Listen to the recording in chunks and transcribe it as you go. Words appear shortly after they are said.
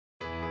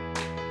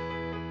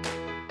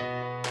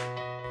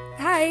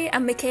Hi,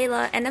 I'm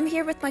Michaela and I'm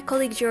here with my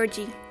colleague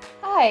Georgie.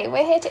 Hi,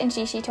 we're here to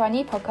introduce you to our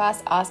new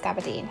podcast, Ask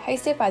Aberdeen,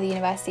 hosted by the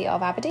University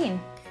of Aberdeen.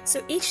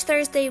 So each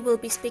Thursday we'll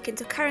be speaking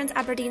to current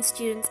Aberdeen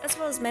students as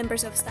well as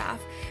members of staff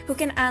who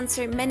can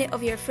answer many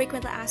of your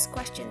frequently asked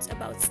questions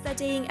about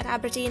studying at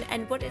Aberdeen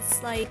and what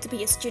it's like to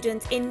be a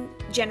student in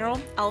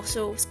general,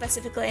 also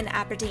specifically in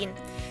Aberdeen.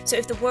 So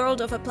if the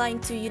world of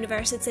applying to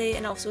university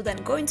and also then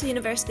going to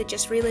university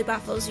just really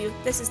baffles you,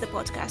 this is the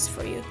podcast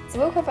for you. So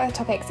we'll cover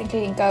topics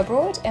including go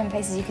abroad and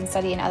places you can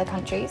study in other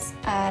countries,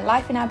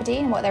 life in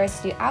Aberdeen and what there is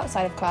to do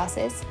outside of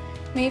classes,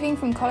 moving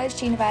from college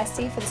to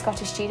university for the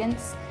Scottish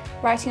students,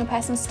 writing a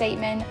personal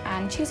statement,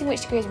 and choosing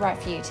which degree is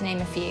right for you, to name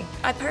a few.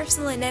 I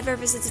personally never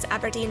visited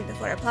Aberdeen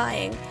before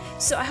applying,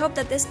 so I hope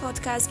that this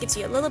podcast gives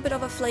you a little bit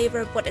of a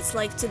flavour of what it's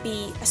like to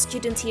be a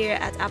student here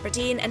at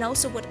Aberdeen and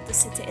also what the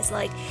city is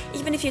like,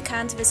 even if you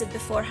can't visit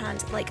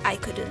beforehand like I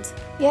couldn't.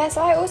 Yeah, so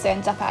I also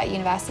ended up at a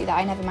university that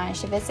I never managed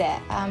to visit,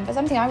 but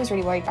something I was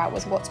really worried about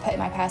was what to put in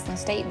my personal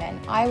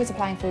statement. I was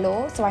applying for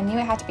law, so I knew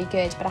it had to be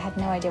good, but I had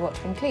no idea what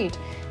to include.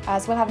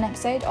 So we'll have an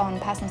episode on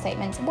personal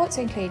statements and what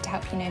to include to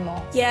help you know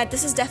more. Yeah,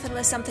 this is definitely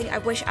something I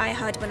wish I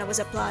had when I was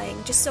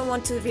applying. Just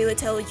someone to really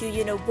tell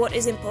you, what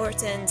is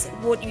important,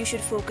 what you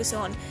should focus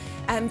on,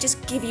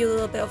 just give you a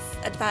little bit of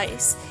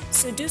advice.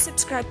 So do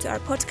subscribe to our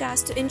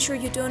podcast to ensure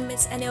you don't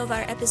miss any of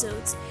our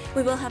episodes.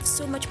 We will have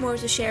so much more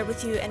to share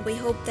with you and we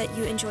hope that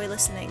you enjoy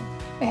listening.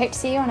 We hope to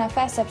see you on our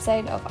first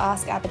episode of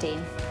Ask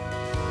Aberdeen.